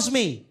emails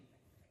me?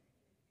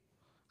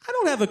 I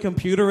don't have a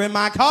computer in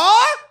my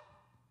car.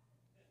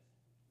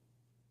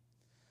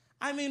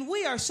 I mean,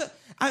 we are so...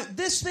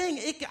 this thing,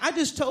 I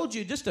just told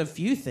you just a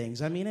few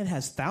things. I mean, it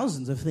has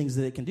thousands of things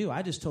that it can do.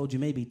 I just told you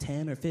maybe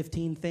 10 or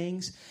 15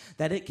 things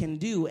that it can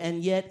do.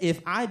 And yet,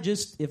 if I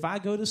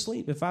go to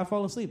sleep, if I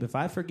fall asleep, if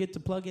I forget to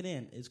plug it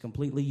in, it's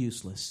completely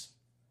useless.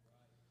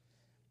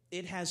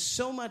 It has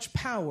so much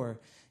power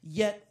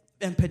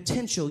and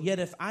potential, yet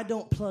if I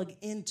don't plug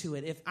into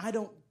it, if I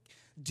don't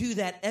do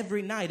that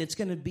every night, it's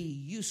going to be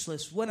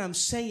useless. What I'm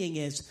saying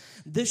is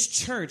this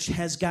church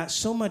has got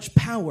so much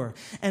power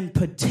and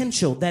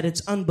potential that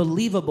it's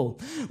unbelievable.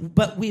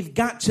 But we've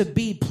got to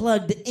be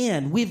plugged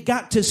in. We've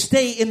got to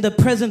stay in the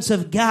presence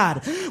of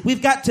God.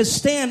 We've got to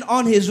stand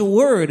on His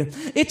Word.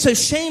 It's a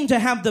shame to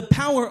have the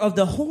power of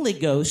the Holy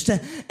Ghost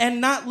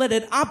and not let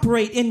it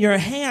operate in your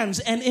hands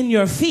and in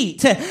your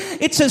feet.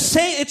 It's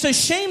a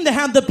shame to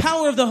have the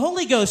power of the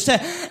Holy Ghost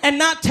and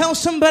not tell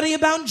somebody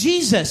about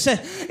Jesus.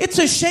 It's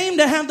a shame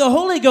to have the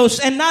Holy Ghost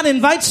and not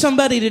invite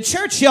somebody to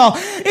church, y'all.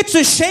 It's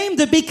a shame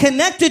to be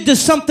connected to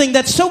something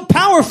that's so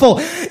powerful.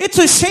 It's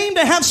a shame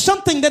to have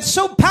something that's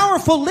so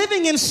powerful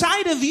living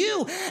inside of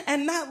you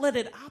and not let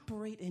it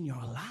operate in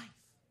your life.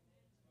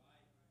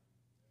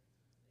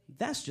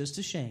 That's just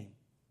a shame.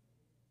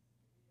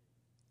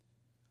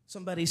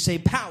 Somebody say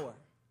power.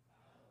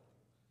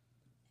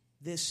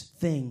 This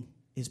thing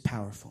is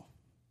powerful.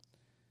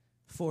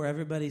 For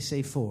everybody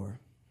say for.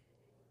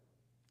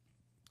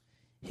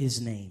 His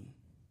name.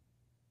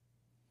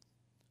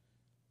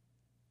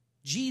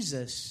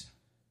 Jesus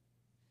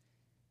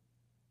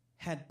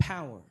had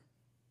power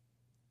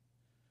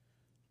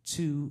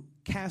to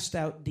cast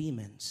out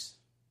demons,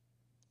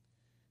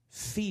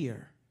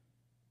 fear,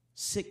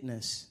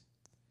 sickness,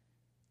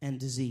 and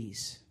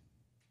disease.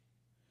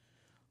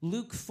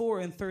 Luke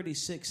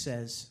 4:36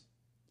 says,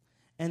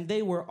 "And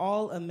they were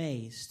all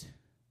amazed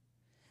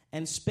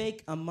and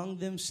spake among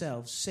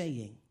themselves,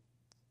 saying,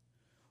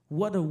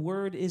 What a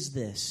word is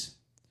this?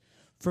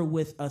 For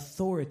with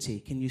authority,"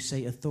 can you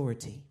say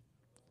authority?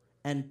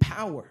 "And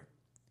power,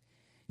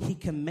 He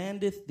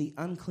commandeth the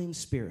unclean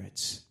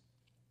spirits,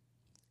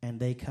 and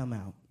they come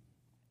out."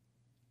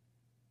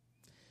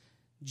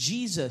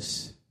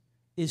 Jesus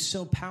is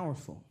so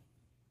powerful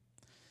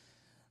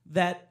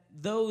that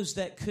those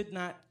that could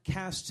not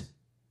cast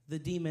the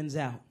demons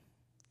out,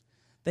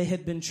 they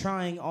had been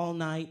trying all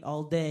night,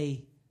 all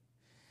day,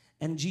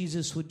 and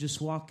Jesus would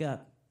just walk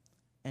up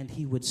and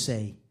He would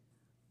say,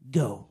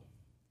 "Go."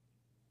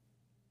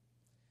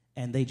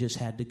 And they just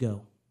had to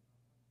go.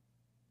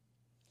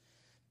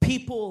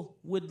 People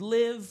would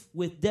live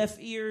with deaf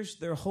ears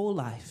their whole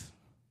life.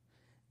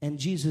 And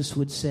Jesus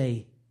would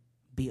say,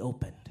 "Be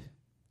opened."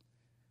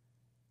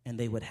 And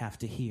they would have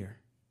to hear.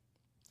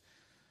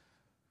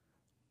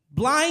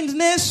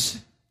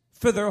 Blindness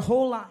for their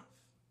whole life.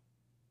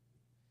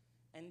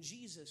 And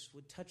Jesus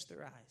would touch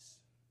their eyes.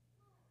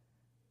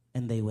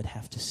 And they would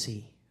have to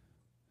see.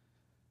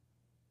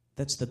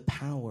 That's the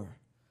power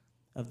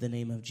of the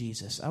name of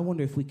Jesus. I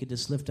wonder if we could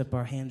just lift up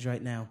our hands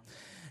right now.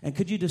 And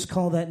could you just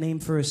call that name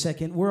for a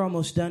second? We're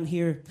almost done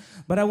here.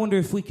 But I wonder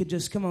if we could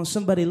just, come on,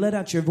 somebody let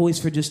out your voice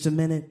for just a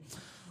minute.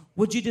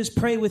 Would you just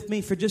pray with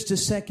me for just a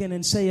second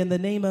and say, in the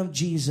name of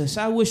Jesus?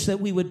 I wish that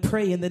we would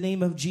pray in the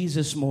name of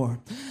Jesus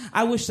more.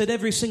 I wish that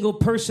every single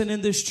person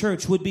in this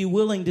church would be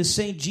willing to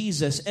say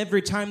Jesus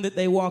every time that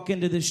they walk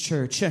into this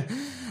church.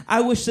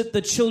 I wish that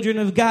the children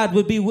of God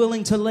would be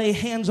willing to lay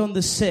hands on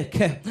the sick.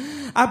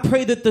 I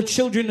pray that the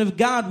children of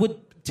God would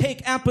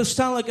take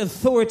apostolic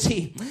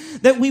authority,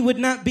 that we would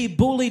not be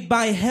bullied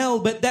by hell,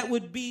 but that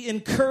would be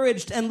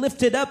encouraged and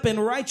lifted up in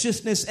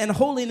righteousness and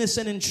holiness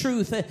and in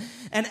truth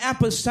and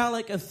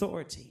apostolic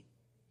authority.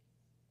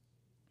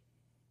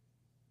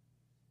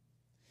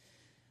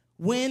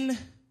 When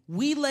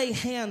we lay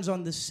hands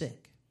on the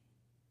sick,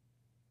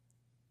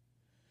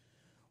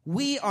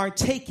 we are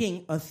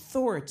taking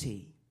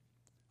authority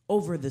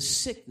over the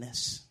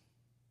sickness.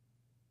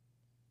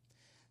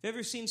 Have you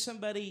ever seen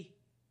somebody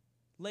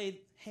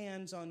lay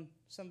hands on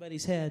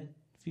somebody's head?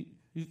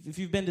 If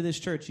you've been to this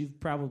church, you've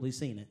probably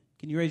seen it.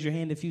 Can you raise your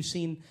hand if you've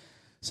seen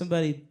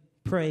somebody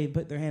pray,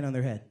 put their hand on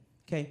their head?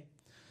 Okay.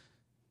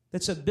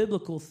 That's a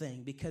biblical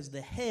thing because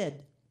the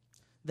head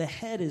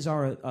is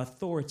our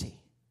authority.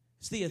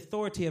 It's the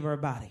authority of our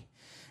body.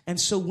 And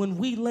so when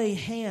we lay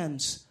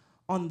hands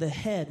on the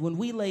head, when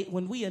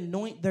we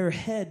anoint their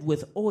head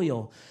with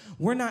oil,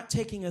 we're not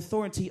taking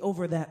authority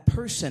over that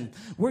person.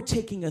 We're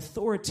taking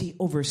authority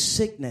over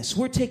sickness.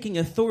 We're taking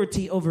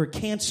authority over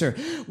cancer.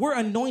 We're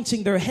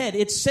anointing their head.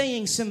 It's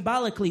saying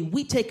symbolically,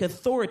 we take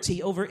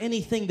authority over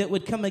anything that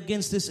would come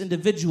against this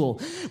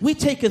individual. We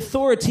take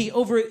authority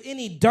over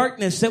any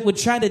darkness that would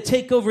try to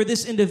take over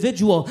this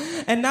individual.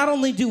 And not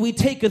only do we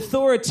take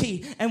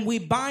authority and we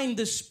bind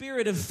the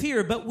spirit of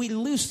fear, but we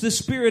loose the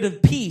spirit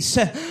of peace.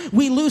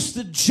 We loose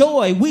the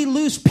joy. We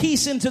lose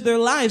peace into their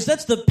lives.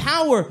 That's the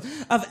power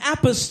of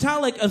apostolic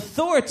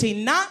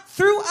authority, not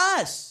through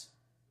us,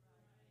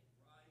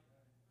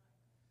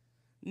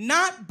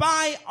 not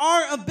by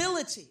our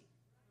ability,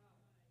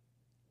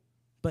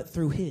 but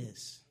through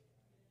His.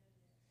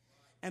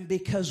 And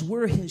because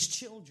we're His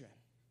children,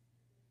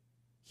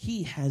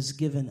 He has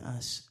given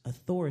us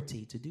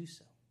authority to do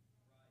so.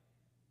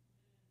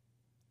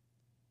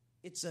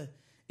 It's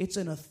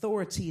an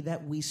authority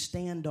that we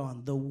stand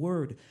on, the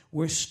Word.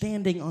 We're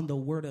standing on the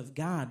Word of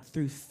God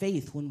through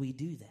faith when we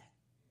do that.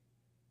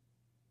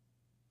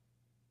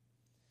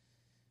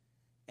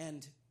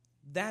 And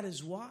that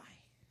is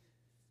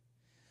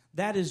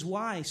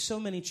why so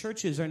many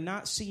churches are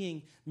not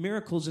seeing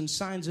miracles and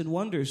signs and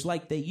wonders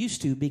like they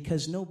used to,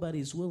 because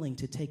nobody's willing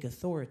to take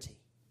authority.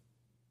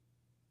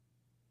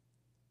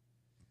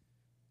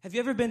 Have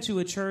you ever been to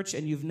a church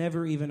and you've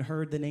never even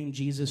heard the name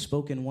Jesus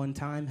spoken one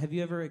time? Have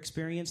you ever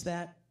experienced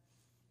that?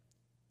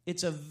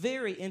 It's a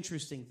very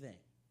interesting thing.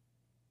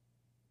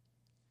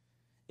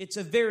 It's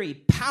a very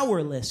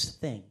powerless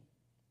thing.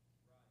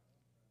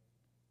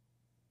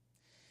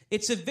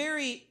 It's a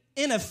very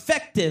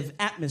ineffective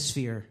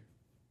atmosphere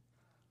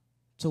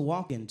to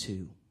walk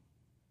into.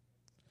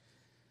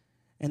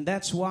 And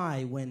that's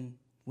why when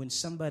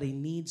somebody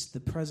needs the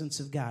presence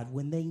of God,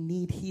 when they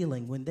need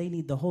healing, when they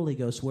need the Holy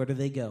Ghost, where do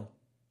they go?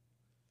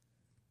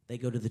 They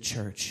go to the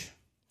church.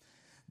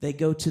 They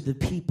go to the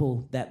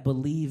people that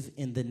believe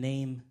in the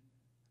name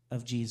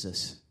of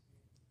Jesus.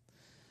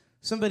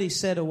 Somebody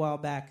said a while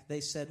back,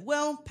 they said,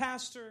 well,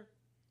 Pastor,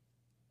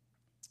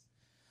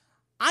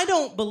 I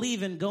don't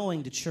believe in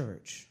going to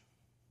church.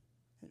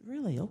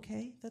 Really?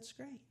 Okay, that's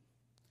great.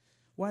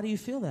 Why do you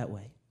feel that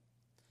way?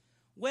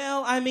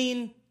 Well, I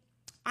mean,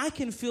 I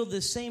can feel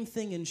the same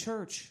thing in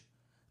church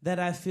that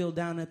I feel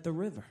down at the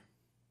river.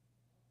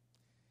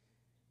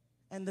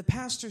 And the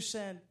pastor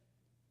said,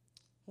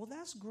 well,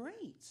 that's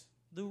great.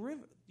 The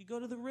river, you go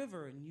to the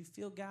river and you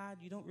feel God.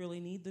 You don't really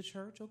need the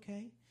church.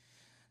 Okay,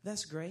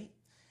 that's great.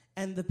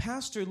 And the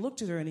pastor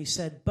looked at her and he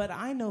said, but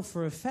I know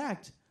for a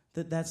fact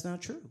that that's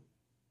not true.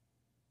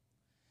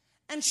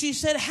 And she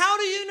said, how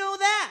do you know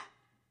that?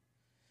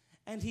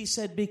 And he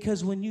said,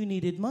 because when you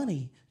needed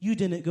money, you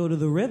didn't go to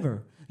the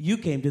river. You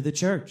came to the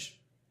church.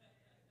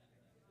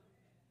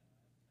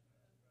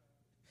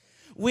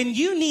 When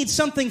you need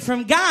something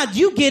from God,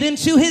 you get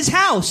into His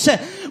house.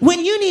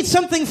 When you need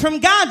something from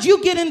God,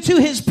 you get into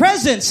His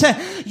presence.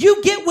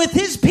 You get with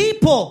His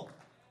people.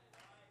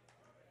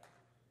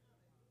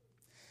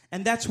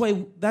 And that's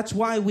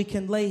why we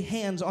can lay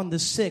hands on the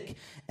sick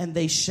and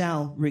they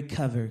shall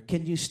recover.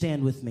 Can you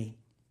stand with me?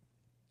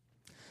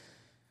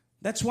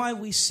 That's why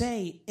we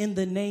say in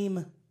the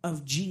name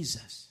of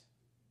Jesus.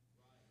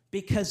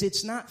 Because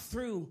it's not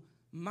through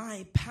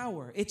my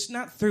power. It's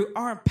not through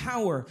our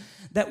power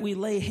that we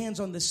lay hands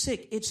on the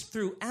sick. It's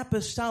through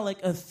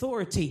apostolic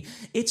authority.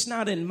 It's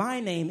not in my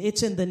name.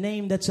 It's in the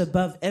name that's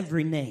above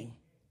every name.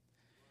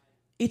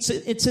 It's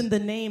in the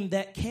name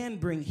that can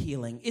bring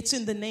healing. It's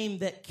in the name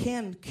that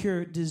can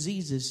cure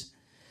diseases.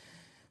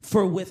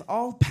 For with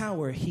all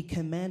power He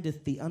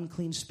commandeth the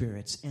unclean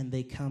spirits, and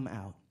they come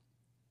out.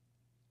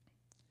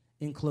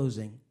 In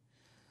closing,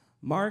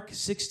 Mark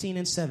 16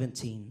 and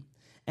 17.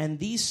 And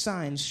these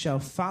signs shall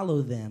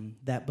follow them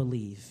that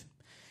believe.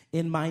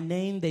 In my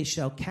name they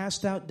shall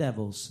cast out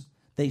devils.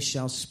 They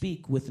shall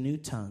speak with new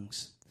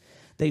tongues.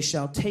 They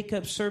shall take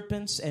up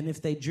serpents, and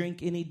if they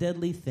drink any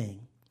deadly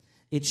thing,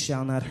 it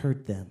shall not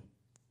hurt them.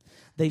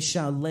 They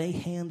shall lay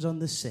hands on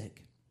the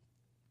sick,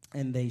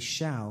 and they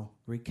shall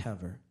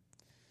recover.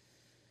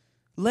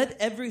 Let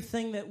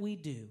everything that we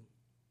do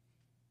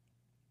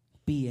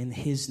be in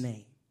His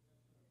name.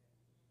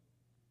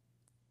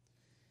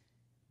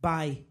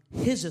 By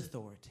His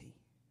authority,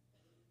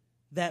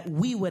 that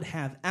we would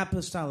have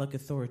apostolic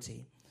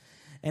authority.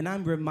 And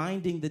I'm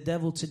reminding the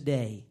devil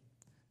today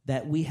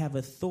that we have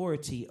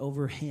authority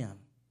over him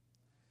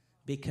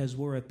because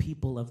we're a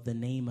people of the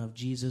name of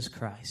Jesus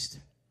Christ.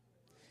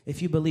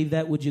 If you believe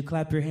that, would you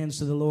clap your hands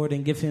to the Lord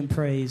and give Him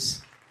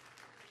praise?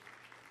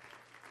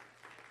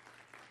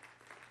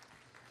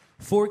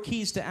 4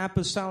 keys to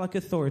apostolic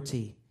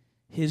authority.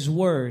 His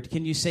word.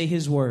 Can you say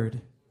His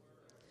word?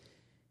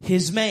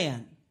 His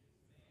man.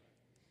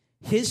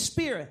 His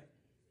Spirit,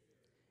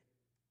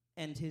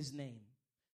 and His name.